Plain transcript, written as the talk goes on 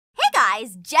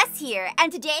guys, Jess here,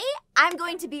 and today I'm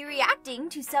going to be reacting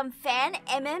to some fan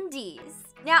MMDs.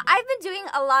 Now, I've been doing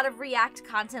a lot of React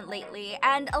content lately,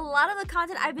 and a lot of the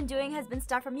content I've been doing has been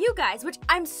stuff from you guys, which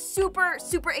I'm super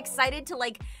excited to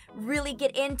really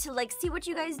get into, see what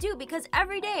you guys do, because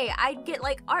every day I get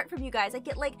art from you guys. I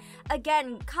get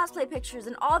again, cosplay pictures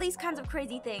and all these kinds of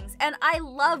crazy things, and I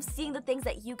love seeing the things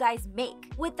that you guys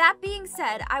make. With that being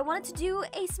said, I wanted to do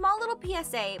a small little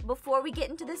PSA before we get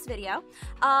into this video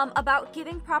about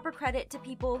giving proper credit to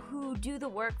people who do the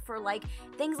work for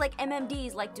things like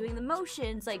MMDs, like doing the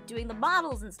motions, like doing the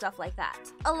models and stuff like that.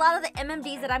 A lot of the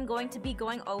MMDs that I'm going to be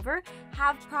going over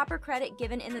have proper credit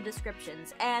given in the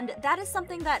descriptions, and that is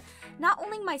something that not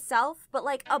only myself, but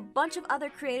a bunch of other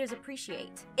creators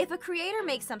appreciate. If a creator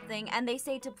makes something and they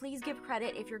say to please give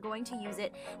credit if you're going to use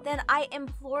it, then I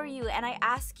implore you and I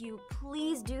ask you,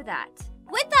 please do that.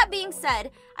 With that being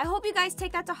said, I hope you guys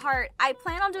take that to heart. I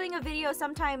plan on doing a video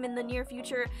sometime in the near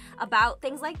future about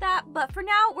things like that, but for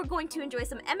now, we're going to enjoy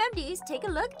some MMDs, take a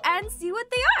look, and see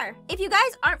what they are. If you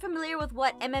guys aren't familiar with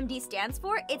what MMD stands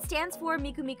for, it stands for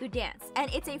Miku Miku Dance, and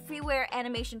it's a freeware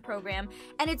animation program,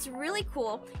 and it's really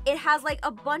cool. It has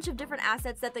a bunch of different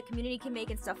assets that the community can make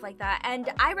and stuff like that,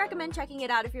 and I recommend checking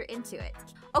it out if you're into it.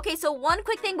 Okay, so one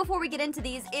quick thing before we get into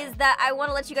these is that I want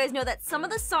to let you guys know that some of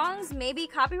the songs may be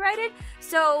copyrighted,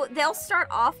 so they'll start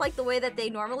off the way that they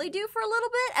normally do for a little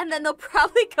bit, and then they'll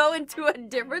probably go into a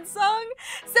different song.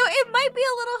 So it might be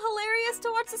a little hilarious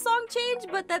to watch the song change,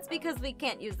 but that's because we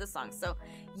can't use the song, so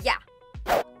yeah.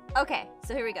 Okay,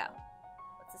 so here we go.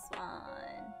 What's this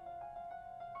one?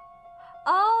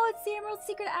 Oh, it's the Emerald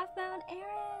Secret Aphmau and Aaron.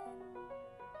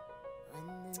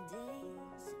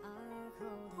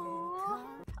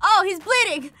 Oh, he's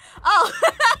bleeding! Oh!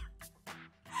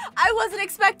 I wasn't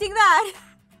expecting that!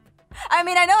 I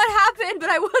mean, I know it happened, but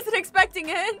I wasn't expecting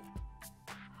it.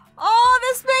 Oh,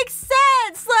 this makes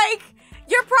sense!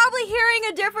 You're probably hearing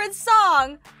a different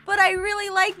song, but I really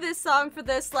like this song for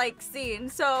this, scene,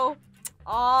 so...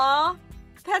 Aw,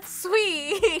 that's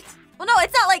sweet. Well, no,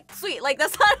 it's not, sweet.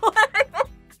 That's not what I meant.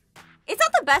 It's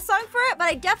not the best song for it, but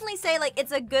I definitely say,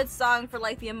 it's a good song for,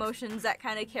 the emotions that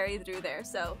kind of carry through there,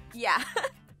 so, yeah.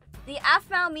 The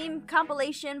Aphmau meme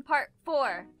compilation part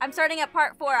 4. I'm starting at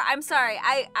part 4. I'm sorry.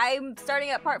 I'm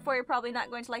starting at part 4. You're probably not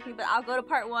going to like me, but I'll go to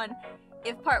part 1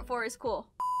 if part 4 is cool.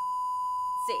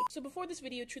 See. So before this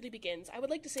video truly begins, I would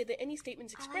like to say that any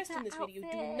statements expressed in this video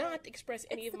do not express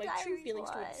any of my true feelings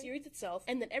toward the series itself,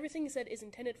 and that everything said is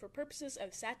intended for purposes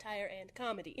of satire and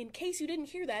comedy. In case you didn't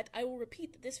hear that, I will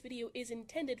repeat that this video is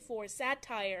intended for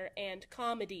satire and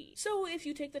comedy. So if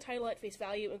you take the title at face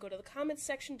value and go to the comments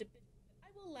section to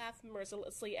laugh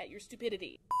mercilessly at your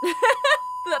stupidity.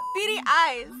 The beady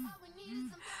eyes.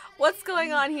 What's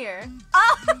going on here?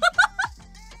 Oh.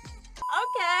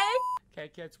 Okay. Okay,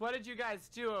 kids, what did you guys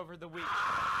do over the week?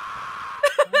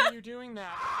 Why are you doing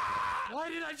that? Why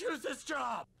did I choose this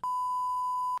job?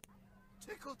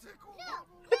 Tickle, tickle. No,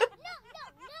 no,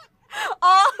 no.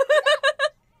 Oh.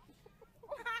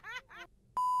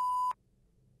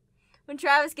 When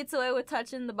Travis gets away with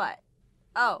touching the butt.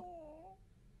 Oh.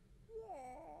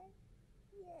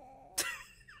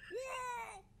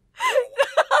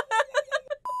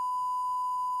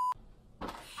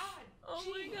 Oh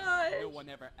my god. No one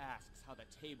ever asks how the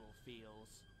table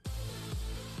feels.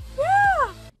 Yeah. No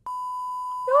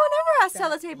one ever asks how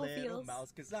the table feels.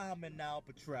 Mouse, 'cause I'm in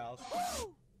Albatross.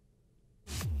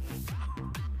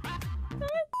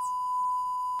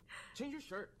 Change your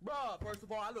shirt. Bruh, first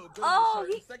of all, I look good in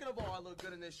this shirt. Second of all, I look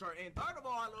good in this shirt. And third of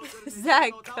all, I look good in this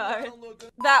Zach shirt.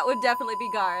 Garth. That would definitely be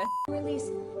Garth.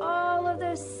 Release all of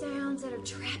those sounds that are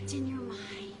trapped in your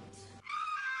mind.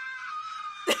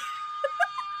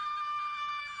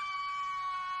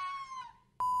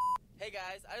 Hey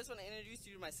guys, I just want to introduce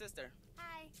you to my sister.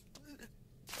 Hi.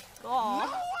 Aww.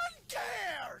 No one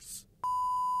cares!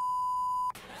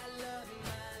 I love my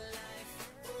life.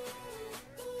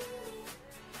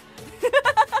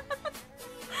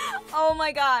 Oh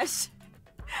my gosh.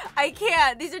 I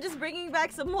can't. These are just bringing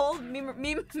back some old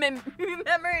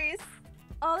memories.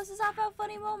 Oh, this is Aphmau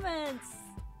funny moments.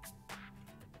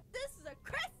 This is a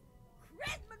Christmas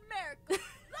miracle.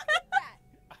 Look at that.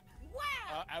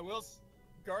 Wow. I will.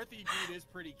 Garthy dude is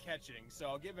pretty catching, so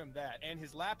I'll give him that. And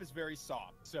his lap is very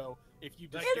soft. So if you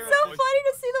disturb it's so funny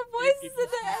to see the voices if in you the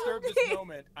disturb MMD. this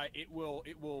moment, it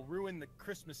will ruin the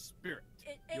Christmas spirit.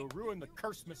 You'll ruin the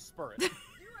Christmas spirit. You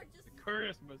are just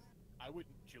Christmas. I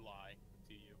wouldn't lie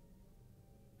to you.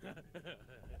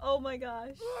 Oh my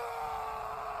gosh.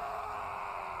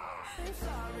 I'm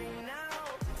sorry now.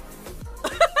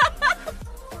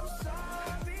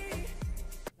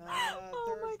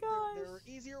 Oh my gosh. There are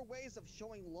easier ways of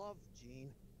showing love, Gene.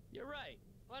 You're right.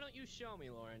 Why don't you show me,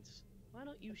 Lawrence? Why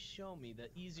don't you show me the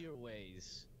easier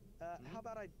ways? How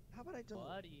about I don't?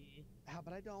 Buddy. How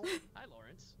about I don't? Hi,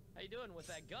 Lawrence. How you doing with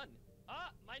that gun?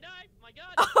 Ah, my knife! My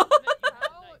gun!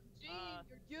 Oh, Gene,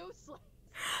 you're useless.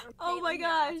 Oh my I'll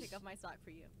gosh. take off my sock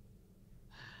for you.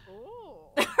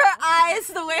 Oh. Her eyes,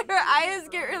 the way her eyes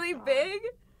get really big.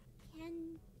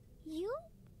 Can you?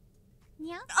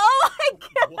 Yeah? Oh my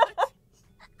god. What?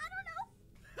 I don't know.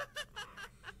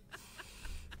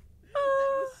 That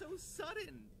was so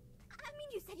sudden. I mean,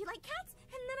 you said you like cats,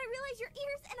 and then I realized your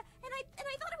ears, and I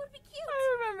thought it would be cute. I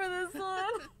remember this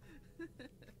one.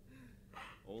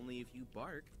 Only if you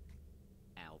bark,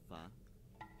 Alpha.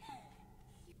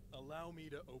 Allow me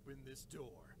to open this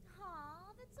door.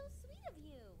 Aw, that's so sweet of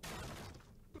you.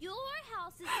 Your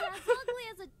house is as ugly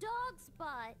as a dog's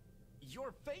butt.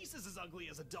 Your face is as ugly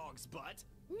as a dog's butt.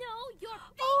 No, your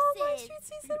face Oh, my is. Street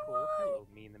Season 1. Hello,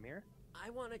 me in the mirror. I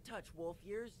want to touch wolf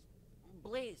ears.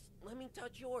 Blaze, let me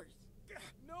touch yours.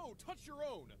 No, touch your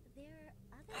own. There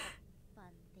are other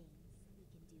fun things we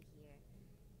can do here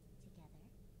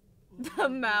together. The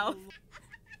mouth.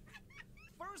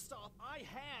 First off, I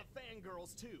have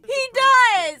fangirls too. He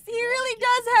does! He really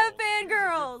does have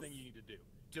fangirls! Thing you need to do.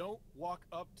 Don't walk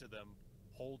up to them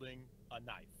holding a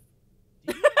knife.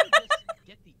 Do you ever just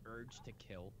get the urge to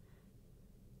kill?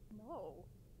 No.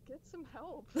 Get some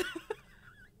help.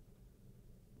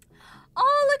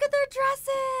 Oh, look at their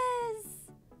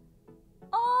dresses!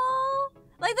 Oh,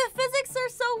 like the physics are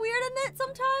so weird in it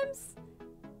sometimes.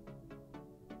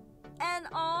 And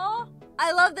oh,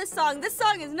 I love this song. This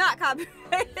song is not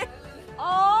copyrighted.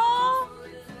 Oh,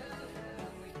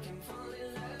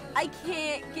 I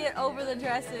can't get over the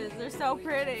dresses. They're so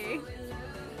pretty.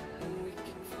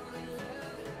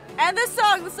 And the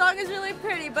song is really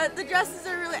pretty, but the dresses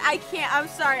are really, I can't, I'm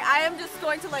sorry. I am just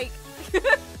going to like,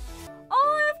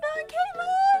 oh, Aphmau and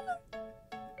Caitlin!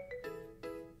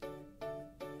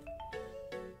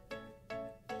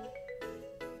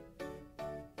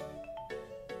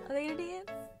 Are they gonna dance?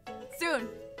 Soon.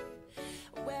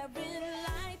 Wearing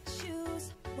light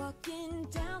shoes, walking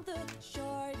down the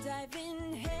shore,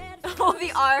 diving head Oh,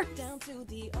 the arms. down to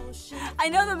the ocean. I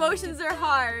know the motions are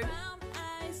hard. Brown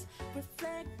eyes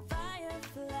reflect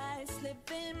fireflies,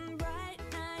 living bright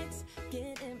nights,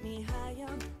 getting me high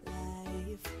on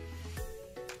life.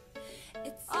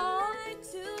 It's a night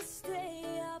to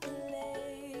stay up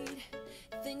late.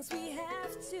 Things we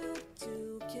have to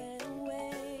do can't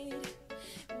wait.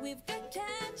 We've got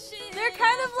catching. They're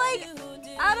kind of like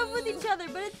out of with each other,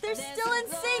 but they're still in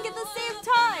sync at the same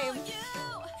time.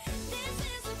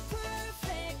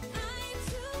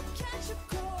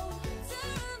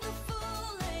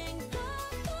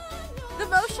 The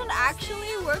motion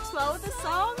actually works well with the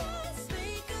song.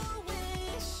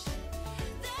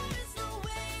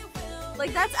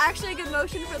 Like, that's actually a good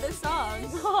motion for this song.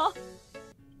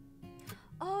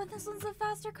 Oh, and this one's a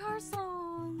faster car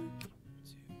song.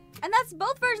 And that's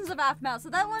both versions of Aphmau. So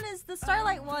that one is the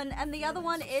Starlight one, and the other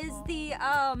one is the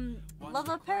Love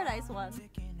of Paradise one.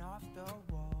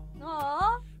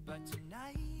 Aww.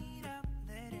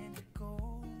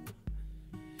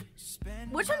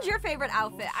 Which one's your favorite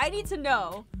outfit? I need to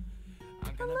know.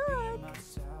 Oh, look.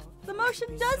 The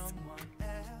motion does.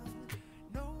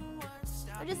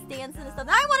 Or just dancing and stuff.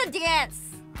 I want to dance.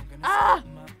 Ah.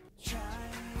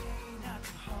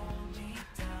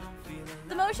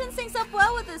 The motion syncs up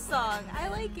well with this song. I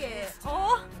like it.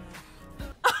 Oh.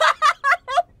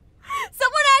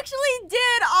 Someone actually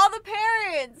did all the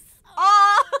parents.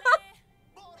 Oh.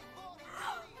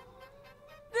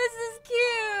 This is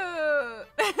cute.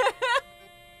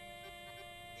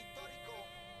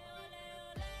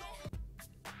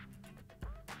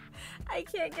 I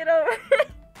can't get over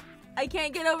it. I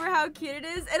can't get over how cute it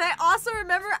is. And I also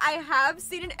remember I have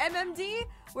seen an MMD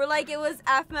where like it was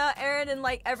Aphmau, Aaron, and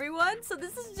like everyone. So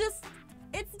this is just,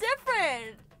 it's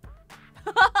different.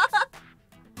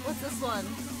 What's this one?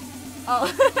 Oh.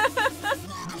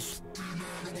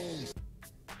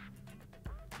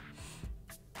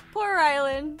 Poor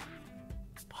Rylan.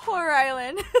 Poor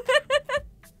Rylan.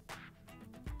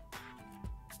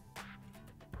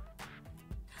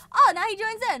 Oh, now he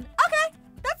joins in. Okay,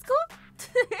 that's cool.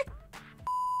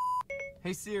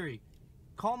 Hey Siri,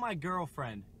 call my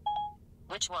girlfriend.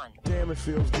 Which one? Damn, it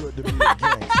feels good to be a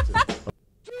gangster.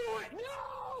 Do it!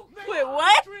 No! Wait,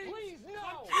 what? Please,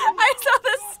 no! I saw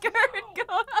the skirt go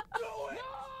up. Do it!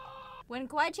 When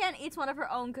Kawaii-chan eats one of her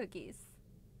own cookies.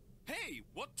 Hey,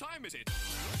 what time is it?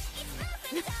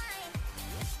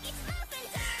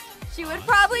 She would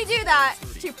probably do that.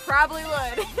 She probably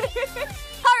would.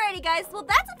 Alright Alrighty guys, well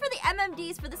that's it for the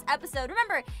MMDs for this episode.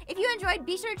 Remember, if you enjoyed,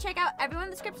 be sure to check out everyone in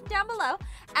the description down below.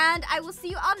 And I will see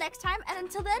you all next time. And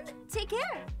until then, take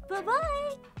care.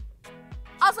 Bye-bye.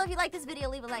 Also, if you like this video,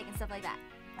 leave a like and stuff like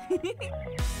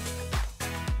that.